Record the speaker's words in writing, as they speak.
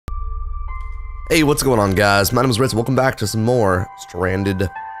Hey, what's going on, guys? My name is Ritz. Welcome back to some more Stranded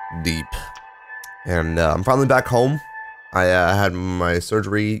Deep. And I'm finally back home. I had my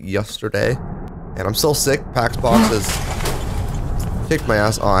surgery yesterday, and I'm still sick. PAX Box has kicked my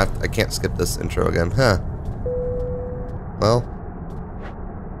ass. Oh, I can't skip this intro again. Huh. Well,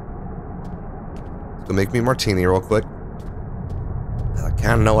 let's go make me a martini real quick. I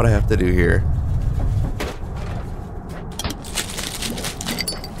kind of know what I have to do here.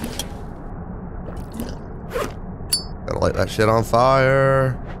 Gotta light that shit on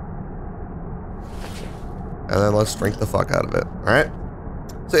fire. And then let's drink the fuck out of it. Alright?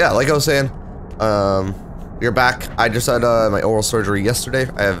 So yeah, like I was saying, you're back. I just had my oral surgery yesterday.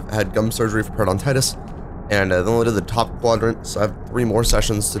 I have had gum surgery for periodontitis. And then we did the top quadrant, so I have 3 more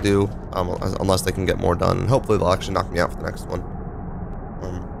sessions to do, unless they can get more done. And hopefully they'll actually knock me out for the next one.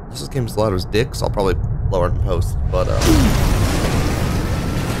 This game's loud as dick, so I'll probably lower it in post. But,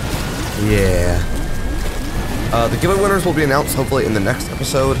 yeah. The giveaway winners will be announced hopefully in the next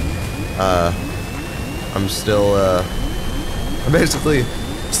episode. I'm still, I'm basically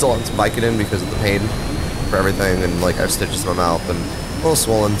still on some Vicodin because of the pain for everything, and like I have stitches in my mouth and a little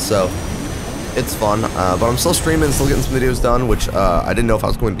swollen, so it's fun. But I'm still streaming, still getting some videos done, which I didn't know if I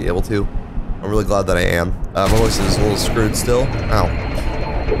was going to be able to. I'm really glad that I am. My voice is a little screwed still. Ow.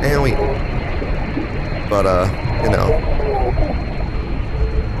 Owie. But, you know.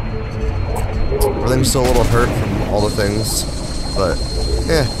 Everything's still a little hurt from all the things, but,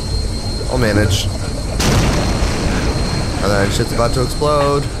 yeah, I'll manage. And then shit's about to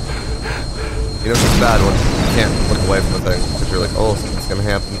explode. You know, it's bad when you can't look away from the thing, because you're like, oh, something's gonna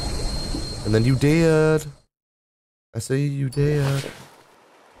happen. And then you dead. I say you dead.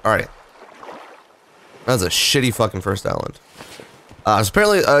 Alright. That was a shitty fucking first island. So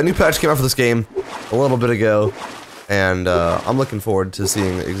apparently a new patch came out for this game a little bit ago, and I'm looking forward to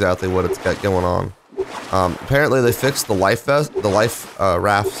seeing exactly what it's got going on. Apparently they fixed the life rafts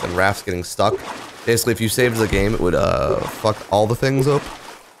and rafts getting stuck. Basically, if you saved the game, it would fuck all the things up.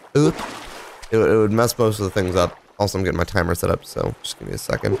 It would mess most of the things up. Also, I'm getting my timer set up, so just give me a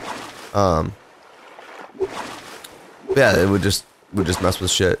second. Yeah, it would just mess with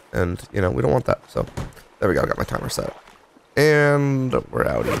shit, and you know we don't want that. So there we go. I got my timer set, and we're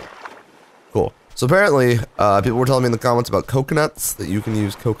outie. Cool. So apparently, people were telling me in the comments about coconuts, that you can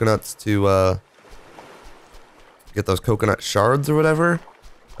use coconuts to get those coconut shards or whatever,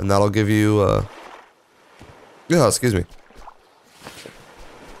 and that'll give you yeah, excuse me.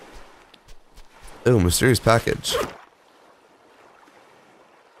 Ooh, mysterious package.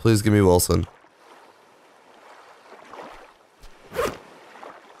 Please give me Wilson.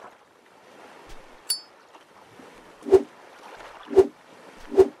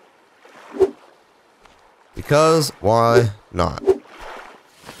 Because why not?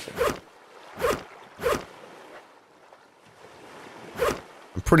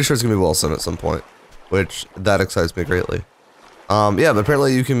 I'm pretty sure it's gonna be Wilson at some point, which that excites me greatly. Yeah, but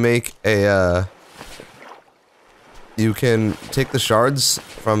apparently you can make a you can take the shards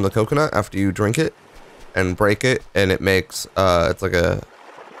from the coconut after you drink it and break it, and it makes it's like an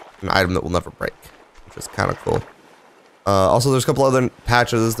item that will never break, which is kind of cool. Also, there's a couple other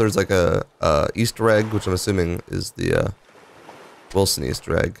patches. There's like a Easter egg, which I'm assuming is the Wilson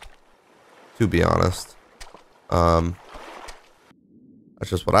Easter egg, to be honest. That's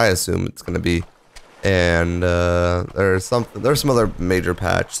just what I assume it's gonna be. And there's some other major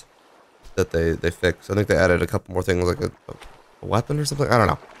patch that they fixed. I think they added a couple more things, like a weapon or something. I don't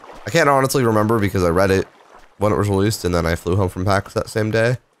know. I can't honestly remember because I read it when it was released, and then I flew home from PAX that same day.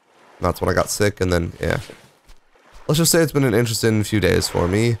 And that's when I got sick, and then yeah. Let's just say it's been an interesting few days for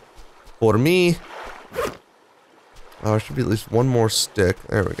me. Oh, there should be at least one more stick.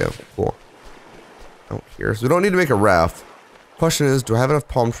 There we go. Cool. Out here, so we don't need to make a raft. Question is, do I have enough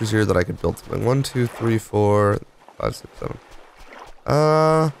palm trees here that I could build something? 1, 2, 3, 4, 5, 6, 7.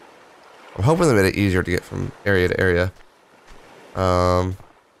 I'm hoping they made it easier to get from area to area. Yeah,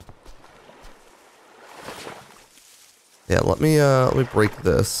 let me break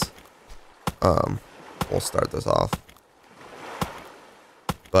this. We'll start this off.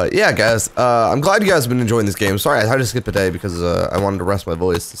 But yeah, guys, I'm glad you guys have been enjoying this game. Sorry, I had to skip a day because I wanted to rest my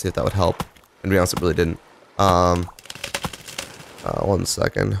voice to see if that would help. And to be honest, it really didn't. 1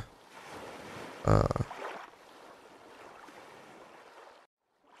 second.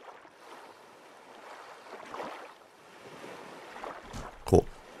 Cool.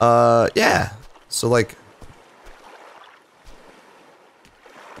 Yeah. So like,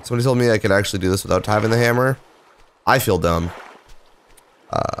 somebody told me I could actually do this without having the hammer. I feel dumb.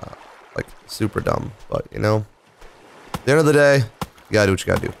 Like super dumb, but you know, at the end of the day, you gotta do what you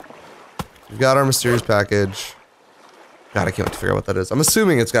gotta do. We've got our mysterious package. God, I can't wait to figure out what that is. I'm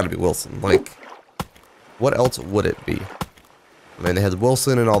assuming it's got to be Wilson. Like, what else would it be? I mean, they had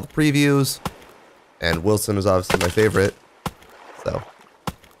Wilson in all the previews, and Wilson is obviously my favorite. So,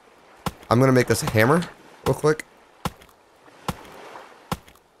 I'm gonna make us a hammer real quick,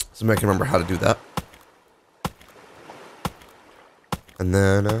 so I can remember how to do that. And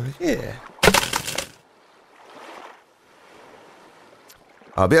then, yeah.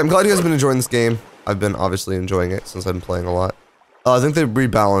 But yeah, I'm glad you guys have been enjoying this game. I've been obviously enjoying it since I've been playing a lot. I think they've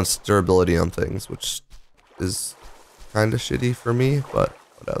rebalanced durability on things, which is kind of shitty for me, but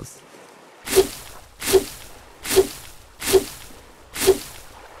what else?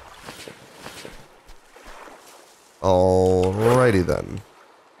 Alrighty then.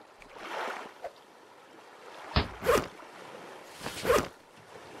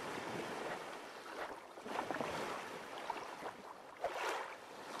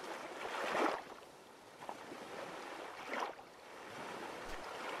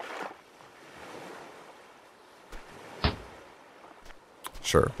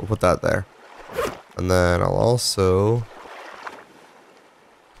 Sure, we'll put that there. And then I'll also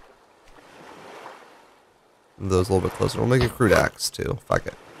move those a little bit closer. We'll make a crude axe too. Fuck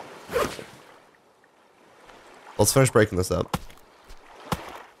it. Let's finish breaking this up.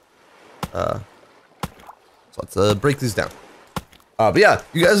 So let's break these down. But yeah,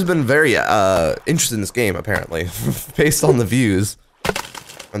 you guys have been very interested in this game apparently, based on the views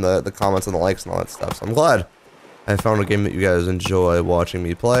and the comments and the likes and all that stuff. So I'm glad I found a game that you guys enjoy watching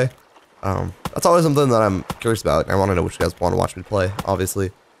me play. That's always something that I'm curious about, and I want to know what you guys want to watch me play,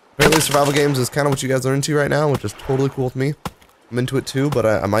 obviously. Apparently survival games is kind of what you guys are into right now, which is totally cool with me. I'm into it too, but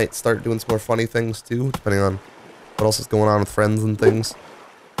I might start doing some more funny things too, depending on what else is going on with friends and things.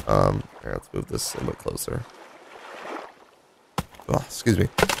 Here, let's move this a little bit closer. Oh, excuse me.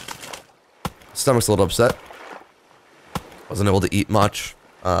 Stomach's a little upset. Wasn't able to eat much.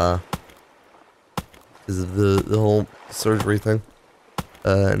 Because of the whole surgery thing.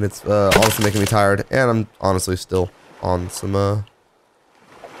 And it's honestly making me tired. And I'm honestly still on some well.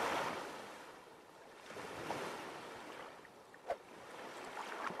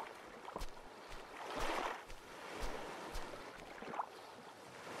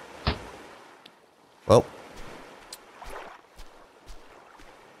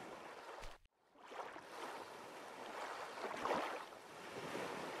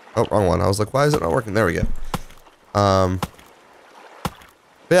 Oh, wrong one. I was like, why is it not working? There we go. But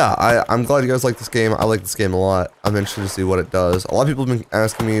yeah, I'm glad you guys like this game. I like this game a lot. I'm interested to see what it does. A lot of people have been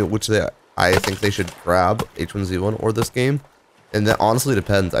asking me which I think they should grab, H1Z1 or this game. And that honestly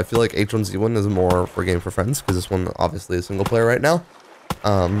depends. I feel like H1Z1 is more for a game for friends, because this one obviously is single player right now.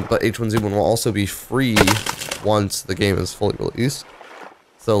 But H1Z1 will also be free once the game is fully released.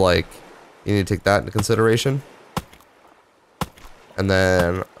 So like, you need to take that into consideration. And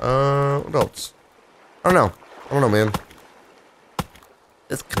then, what else? I don't know, man.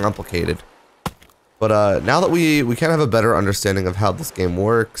 It's complicated. But, now that we kind of have a better understanding of how this game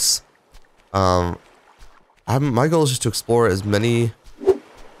works, my goal is just to explore as many,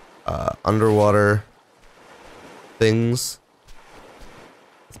 underwater things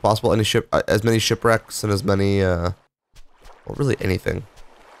as possible. As many shipwrecks and as many, well, really anything,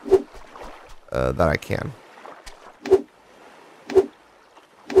 that I can.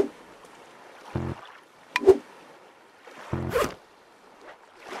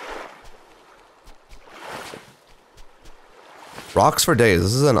 Rocks for days.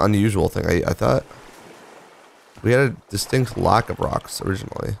 This is an unusual thing. I thought we had a distinct lack of rocks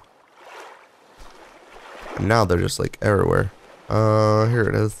originally. And now they're just like everywhere. Here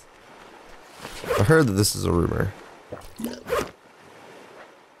it is. I heard that this is a rumor.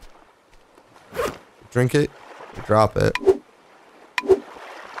 Drink it, you drop it, and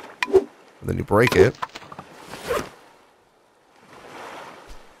then you break it.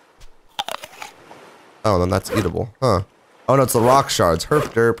 Oh, then that's eatable. Huh. Oh no, it's the rock shards.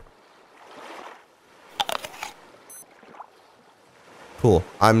 Herp derp. Cool.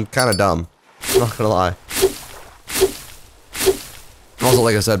 I'm kind of dumb. I'm not gonna lie. Also,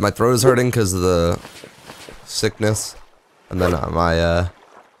 like I said, my throat is hurting because of the sickness. And then my,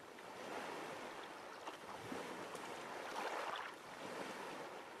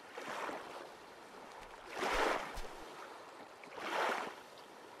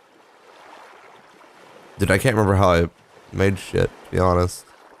 dude, I can't remember how I made shit, to be honest.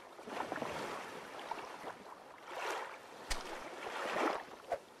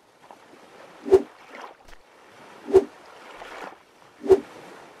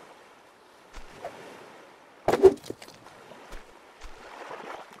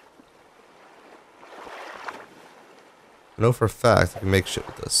 I know for a fact I can make shit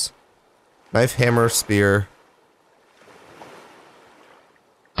with this. Knife, hammer, spear.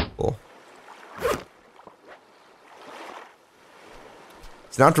 Cool.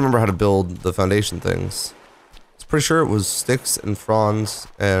 So now I have to remember how to build the foundation things. I'm pretty sure it was sticks and fronds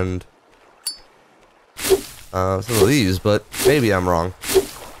and some of these, but maybe I'm wrong.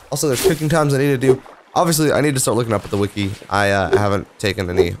 Also, there's cooking times I need to do. Obviously, I need to start looking up at the wiki. I haven't taken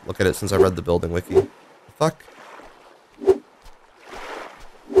any look at it since I read the building wiki. Fuck.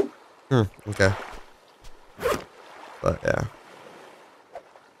 Okay. But yeah.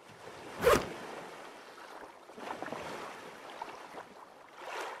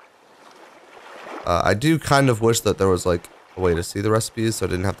 I do kind of wish that there was like a way to see the recipes so I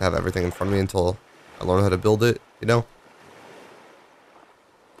didn't have to have everything in front of me until I learned how to build it, you know?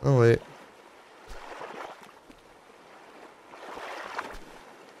 Oh wait.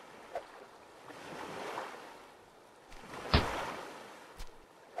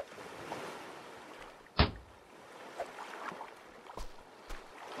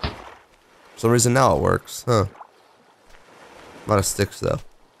 For some reason now it works, huh? I'm out of sticks though.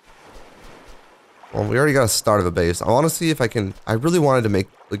 Well, we already got a start of a base. I want to see if I can. I really wanted to make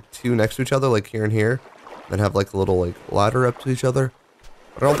like two next to each other, like here and here, then have like a little like ladder up to each other.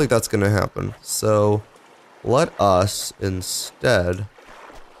 But I don't think that's gonna happen. So let us instead. I'm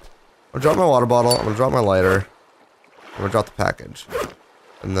gonna drop my water bottle. I'm gonna drop my lighter. I'm gonna drop the package,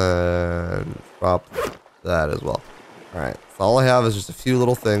 and then drop that as well. All right. So all I have is just a few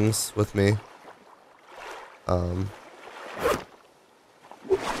little things with me. And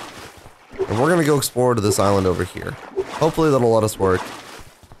we're gonna go explore to this island over here. Hopefully that'll let us work.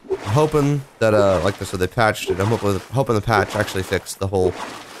 I'm hoping that, like I said, they patched it. I'm hoping the patch actually fixed the whole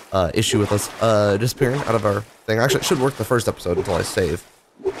issue with us disappearing out of our thing. Actually, it should work the first episode until I save.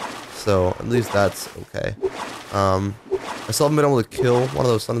 So at least that's okay. I still haven't been able to kill one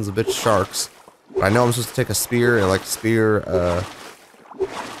of those sons of bitch sharks. But I know I'm supposed to take a spear and like spear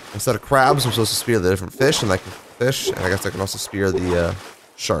instead of crabs, I'm supposed to spear the different fish, and I can fish, and I guess I can also spear the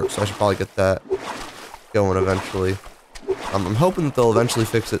sharks. So I should probably get that going eventually. I'm hoping that they'll eventually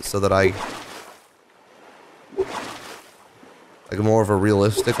fix it so that I like more of a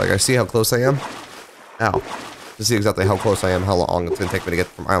realistic, like I see how close I am. Ow. To see exactly how close I am, how long it's gonna take me to get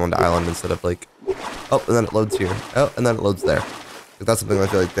from island to island instead of like, oh, and then it loads here. Oh, and then it loads there. Like, that's something I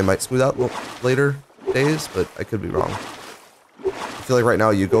feel like they might smooth out later days, but I could be wrong. I feel like right now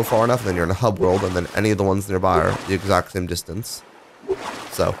you go far enough and then you're in a hub world, and then any of the ones nearby are the exact same distance.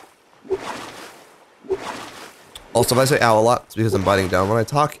 So. Also, if I say ow a lot, it's because I'm biting down when I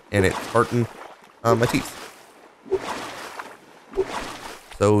talk, and it's hurting my teeth.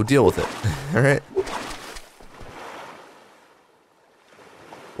 So deal with it. Alright.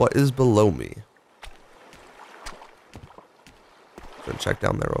 What is below me? Gonna check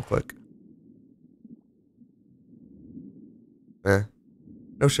down there real quick.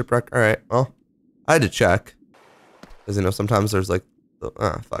 No shipwreck. Alright, well, I had to check. Because, you know, sometimes there's like,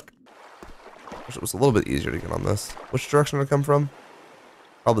 fuck. Wish it was a little bit easier to get on this. Which direction did it come from?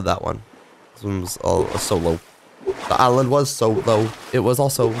 Probably that one. This one was so low. The island was so low. It was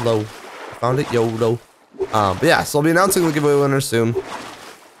also low. I found it, YOLO. But yeah, so I'll be announcing the giveaway winner soon.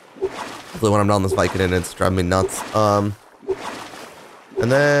 Hopefully when I'm done this Vicodin, it's driving me nuts. And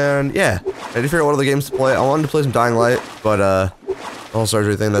then, yeah. I need to figure out what other games to play. I wanted to play some Dying Light, but, the whole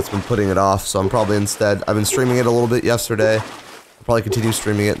surgery thing that's been putting it off, so I'm probably instead, I've been streaming it a little bit yesterday. I'll probably continue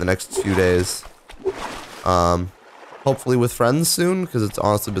streaming it in the next few days. Hopefully with friends soon, because it's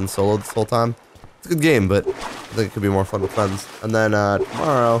honestly been solo this whole time. It's a good game, but I think it could be more fun with friends. And then,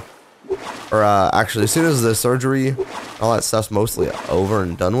 tomorrow, or, actually, as soon as the surgery, all that stuff's mostly over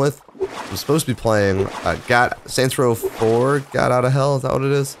and done with, I'm supposed to be playing, Saints Row 4, Got Out of Hell, is that what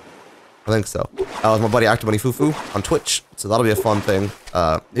it is? I think so. With my buddy Actibunny Fufu on Twitch, so that'll be a fun thing.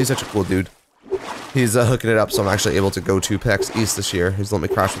 He's such a cool dude. He's hooking it up, so I'm actually able to go to PAX East this year. He's let me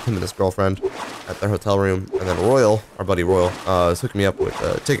crash with him and his girlfriend at their hotel room. And then Royal, our buddy Royal, is hooking me up with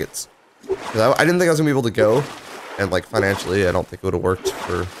tickets. Because I didn't think I was going to be able to go. And, like, financially, I don't think it would have worked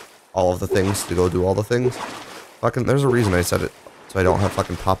for all of the things to go do all the things. Fucking, there's a reason I said it. So I don't have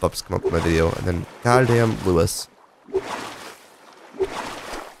fucking pop-ups come up in my video. And then, goddamn Lewis.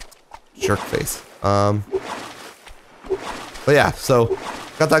 Jerk face. But yeah, so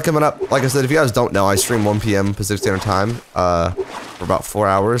got that coming up. Like I said, if you guys don't know, I stream 1 PM Pacific Standard Time for about 4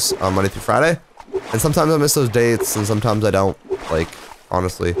 hours on Monday through Friday. And sometimes I miss those dates, and sometimes I don't. Like,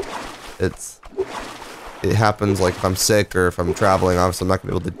 honestly, it happens. Like if I'm sick or if I'm traveling, obviously I'm not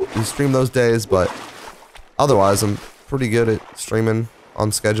gonna be able to stream those days. But otherwise, I'm pretty good at streaming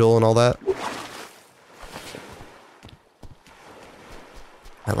on schedule and all that.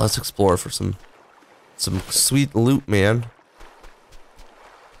 Alright, let's explore for some sweet loot, man.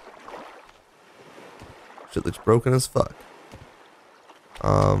 Shit looks broken as fuck.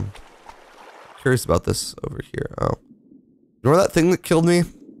 Curious about this over here. Oh. Remember that thing that killed me?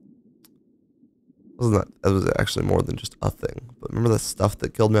 That was actually more than just a thing. But remember the stuff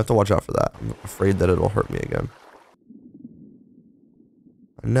that killed me? I have to watch out for that. I'm afraid that it'll hurt me again.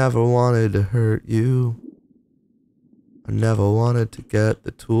 I never wanted to hurt you. I never wanted to get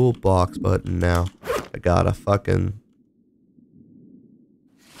the toolbox, but now I gotta fucking...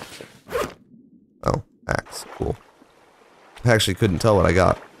 Oh, axe. Cool. I actually couldn't tell what I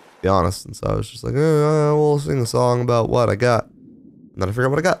got, to be honest. And so I was just like, we'll sing a song about what I got. And then I figured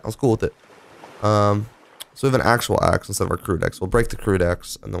out what I got. I was cool with it. So we have an actual axe instead of our crude axe. We'll break the crude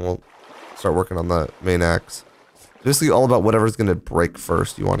axe, and then we'll start working on the main axe. It's basically all about whatever's going to break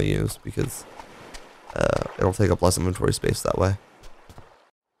first you want to use, because it'll take up less inventory space that way.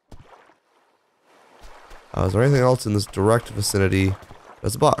 Is there anything else in this direct vicinity?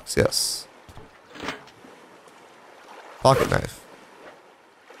 There's a box, yes. Pocket knife.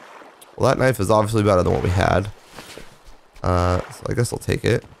 Well, that knife is obviously better than what we had. So I guess I'll take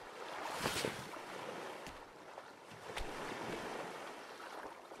it.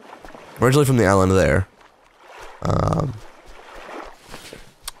 Originally from the island there.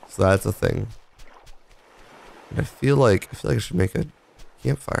 So that's a thing. And I feel like I should make a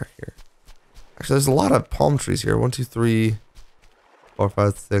campfire here. Actually, there's a lot of palm trees here. 1, 2, 3, 4,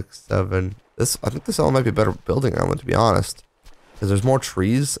 5, 6, 7. I think this island might be a better building island, to be honest. Because there's more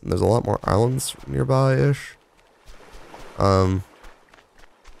trees and there's a lot more islands nearby-ish. Because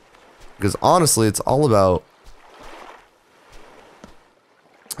honestly, it's all about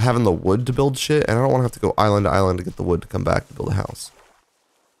having the wood to build shit, and I don't want to have to go island to island to get the wood to come back to build a house.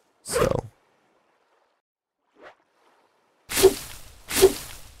 So.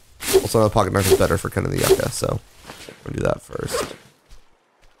 Also, the pocket knife is better for kind of the yucca, so we'll do that first.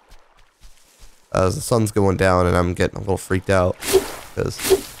 As the sun's going down and I'm getting a little freaked out because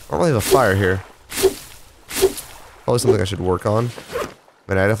I don't really have a fire here. Probably something I should work on. I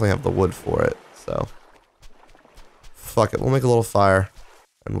mean, I definitely have the wood for it, so fuck it. We'll make a little fire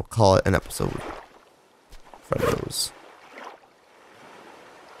and we'll call it an episode. Friendos.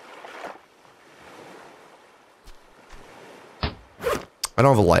 I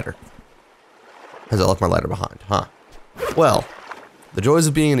don't have a lighter, because I left my lighter behind, huh? Well, the joys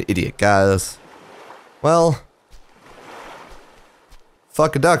of being an idiot, guys. Well,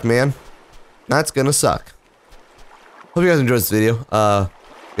 fuck a duck, man. That's gonna suck. Hope you guys enjoyed this video. If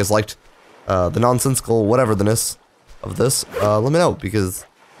you guys liked the nonsensical whatever-the-ness of this, let me know, because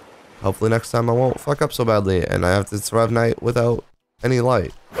hopefully next time I won't fuck up so badly and I have to survive night without any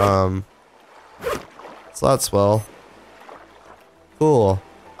light. So that's swell. Cool.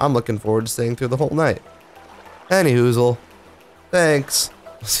 I'm looking forward to staying through the whole night. Any hoozle. Thanks.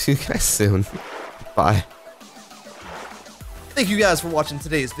 See you guys soon. Bye. Thank you guys for watching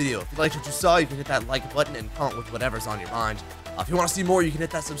today's video. If you liked what you saw, you can hit that like button and comment with whatever's on your mind. If you want to see more, you can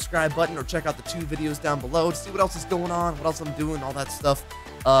hit that subscribe button or check out the 2 videos down below to see what else is going on, what else I'm doing, all that stuff.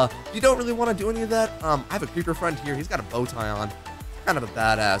 If you don't really want to do any of that, I have a creeper friend here. He's got a bow tie on. Kind of a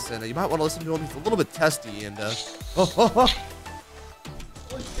badass, and you might want to listen to him. He's a little bit testy, and